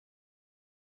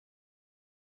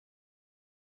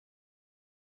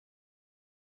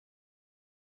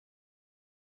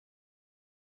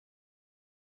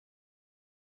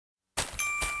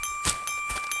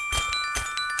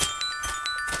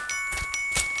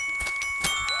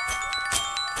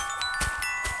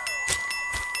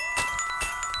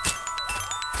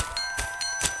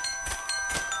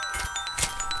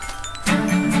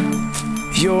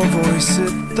Your voice it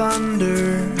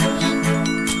thunders,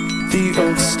 the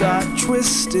oaks start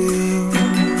twisting,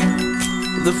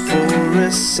 the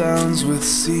forest sounds with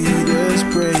cedars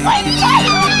breaking.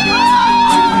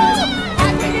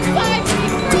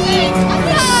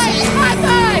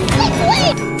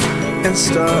 And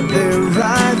start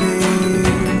arriving.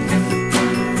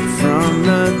 From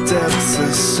the depths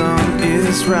the sun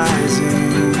is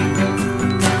rising.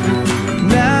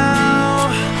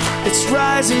 Now it's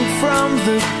rising from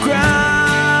the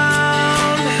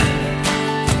ground.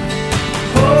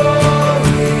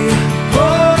 Holy,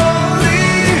 holy,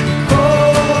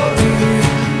 holy,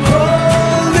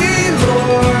 holy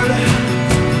Lord.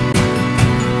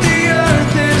 The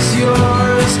earth is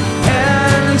yours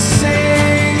and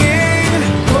singing.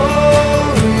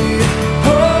 Holy,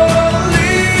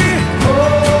 holy,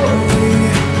 holy,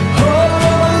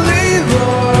 holy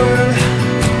Lord.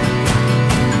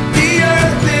 The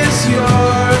earth is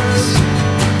yours.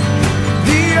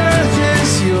 The earth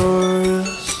is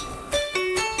yours.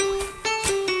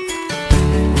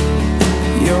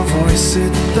 Your voice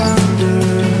it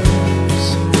thunders,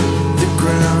 the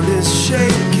ground is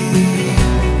shaking,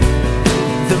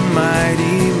 the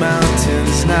mighty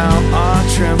mountains now are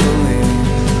trembling.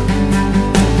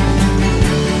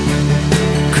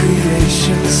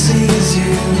 Creation sees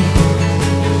you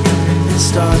and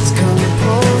starts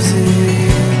composing.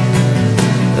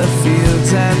 The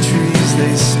fields and trees,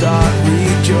 they start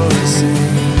rejoicing.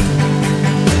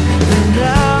 And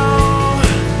now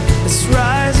it's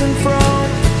rising from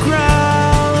the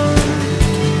ground.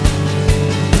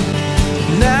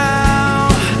 Now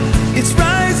it's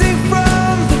rising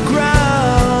from the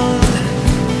ground.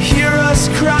 Hear us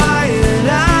crying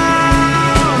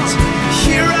out.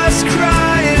 Hear us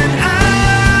crying out.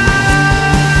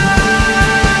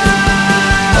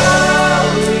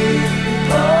 Holy,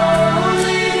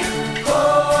 holy,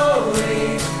 holy,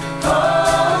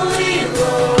 holy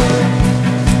Lord.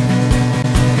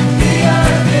 The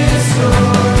earth is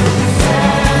yours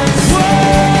and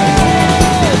sing.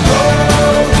 Holy,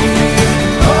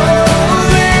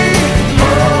 holy,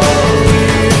 holy,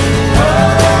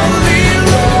 holy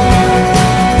Lord.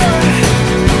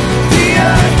 The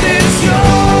earth is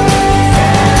yours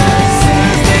and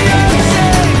sing. The earth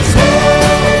sings.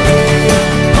 Holy,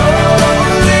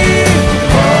 holy,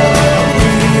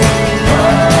 holy,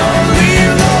 holy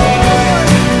Lord.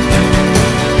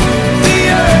 The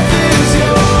earth is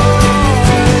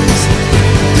yours.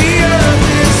 The earth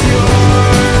is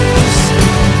yours.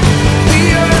 The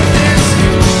earth is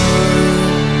yours.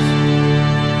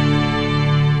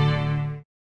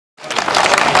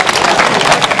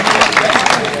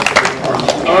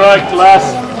 Alright, class.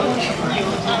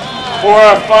 For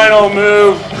our final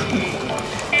move,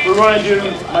 we're going to do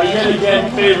my yet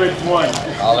again favorite one.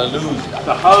 Hallelujah.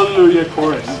 The Hallelujah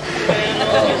chorus.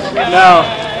 Now,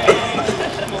 it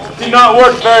did not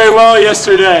work very well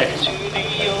yesterday,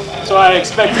 so I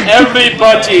expect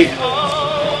everybody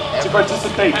to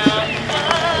participate.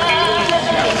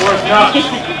 Or if not,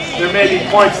 there may be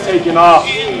points taken off.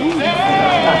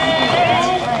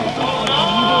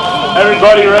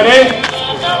 Everybody ready?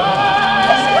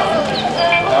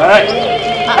 All right.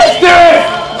 Let's do it!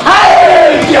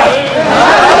 Hallelujah!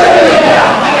 Hallelujah!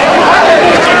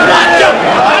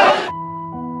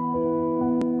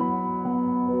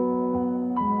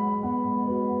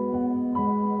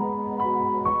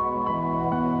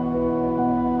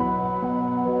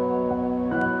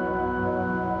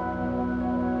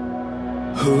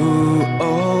 Who,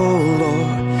 oh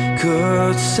Lord,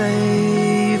 could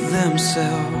save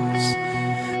themselves?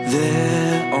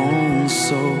 Their own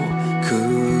soul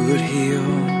could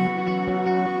heal.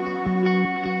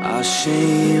 Our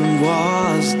shame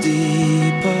was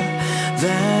deeper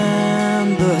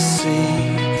than the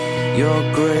sea. Your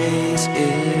grace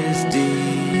is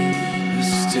deeper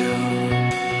still.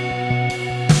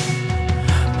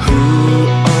 Who,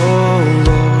 oh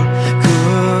Lord,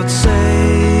 could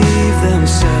save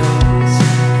themselves?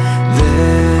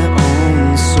 Their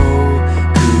own soul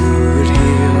could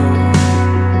heal.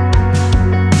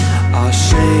 Our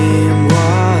shame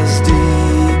was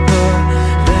deeper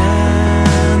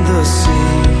than the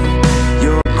sea.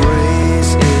 Your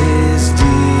grace is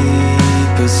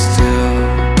deeper still.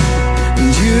 And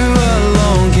you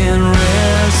alone can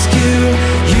rescue.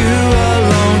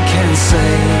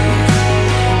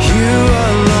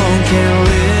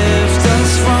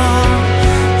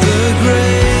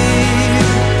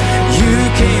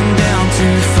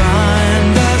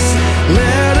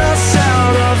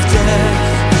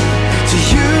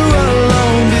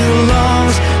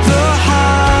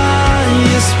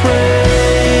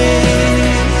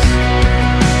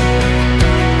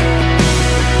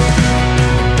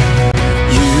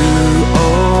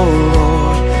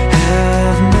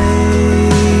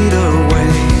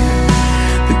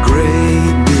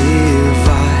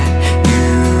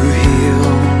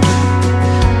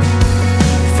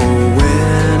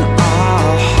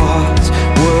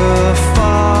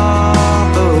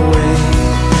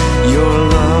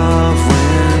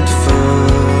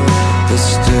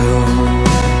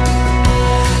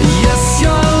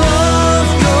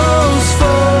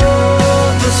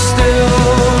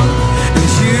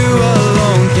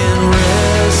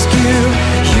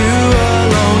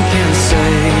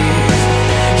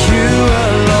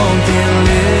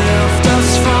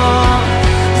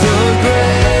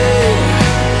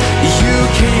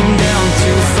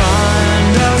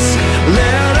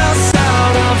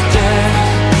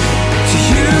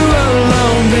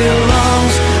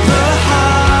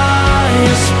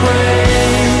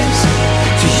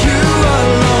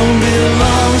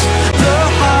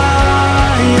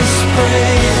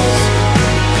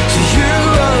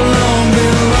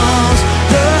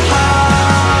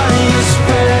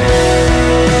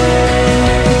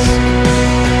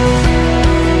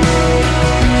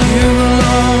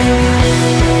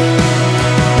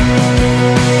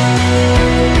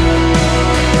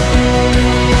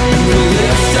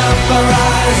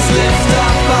 eyes, lift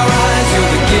up our eyes,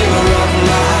 you're the giver of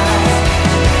life.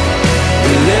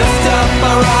 We lift up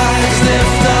our eyes,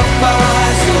 lift up our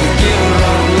eyes, you're the giver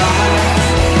of life.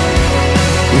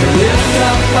 We lift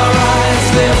up our eyes,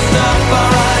 lift up our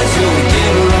eyes, you're the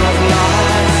giver of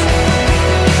life.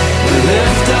 We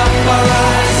lift up our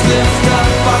eyes, lift up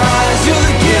our eyes, you're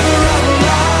the giver of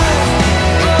life.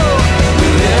 We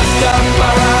lift up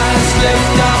our eyes,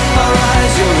 lift up our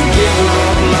eyes, you're the giver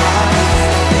of life.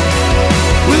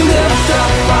 We lift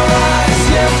up our eyes,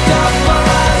 lift up our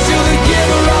eyes, you're the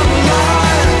giver of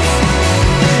life.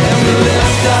 And we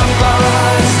lift up our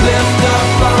eyes, lift up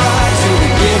our eyes, you're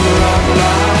the giver of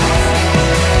life.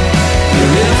 We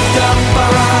lift up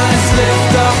our eyes,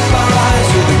 lift up our eyes,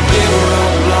 you're the giver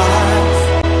of life.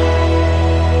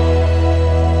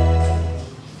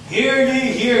 Hear ye,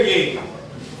 hear ye.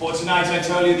 For tonight I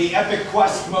tell you the epic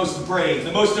quest most brave,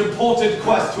 the most important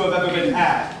quest to have ever been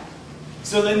had.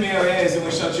 So lend me your ears and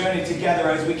we shall journey together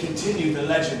as we continue the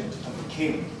legend of the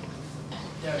king.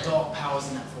 There are dark powers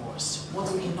in that forest,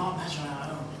 ones that we cannot imagine on our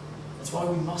own. That's why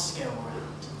we must go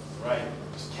around. Right,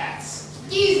 cats.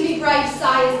 Excuse me, brave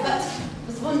sires, but I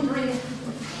was wondering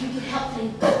if you could help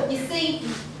me. You see,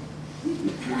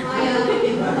 my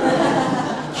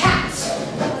cat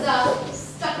was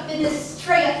stuck up in this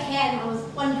tray up here, and I was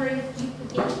wondering if you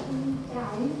could get him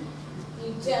down. You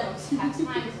don't have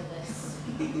time for this.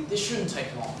 This shouldn't take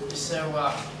long. So,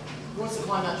 who wants to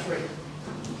climb that tree?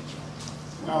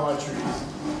 I like trees.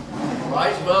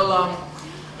 Right, well,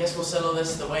 guess we'll settle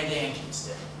this the way the ancients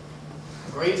did.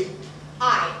 Agreed?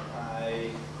 Aye.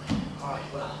 Alright,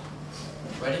 well,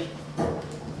 ready?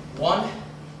 1,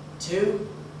 2,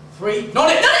 3.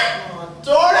 Not it! Not it! Oh,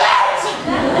 darn it!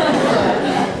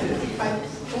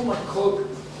 Oh, my cloak.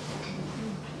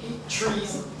 I hate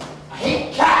trees. I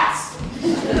hate cats! I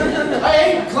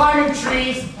hate climbing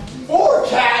trees or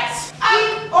cats!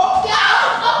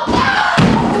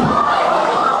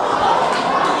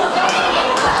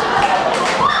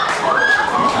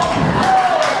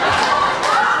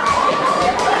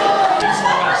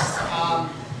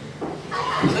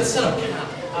 Let's set up camp.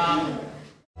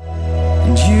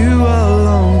 And you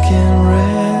alone can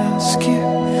rescue,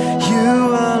 you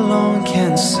alone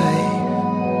can save,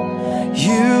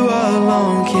 you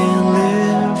alone can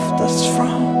lift us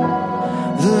from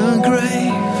the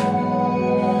grave.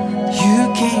 You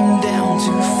came down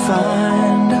to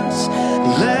find us,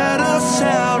 let us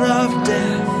out of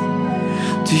death.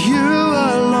 To you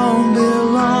alone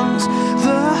belongs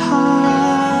the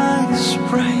highest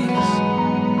praise.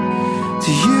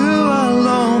 To you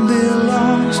alone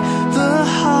belongs the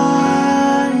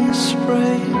highest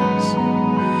praise.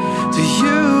 To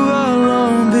you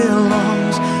alone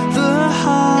belongs the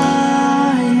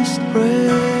highest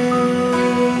praise.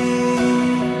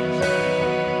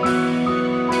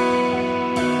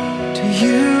 To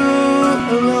you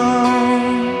alone.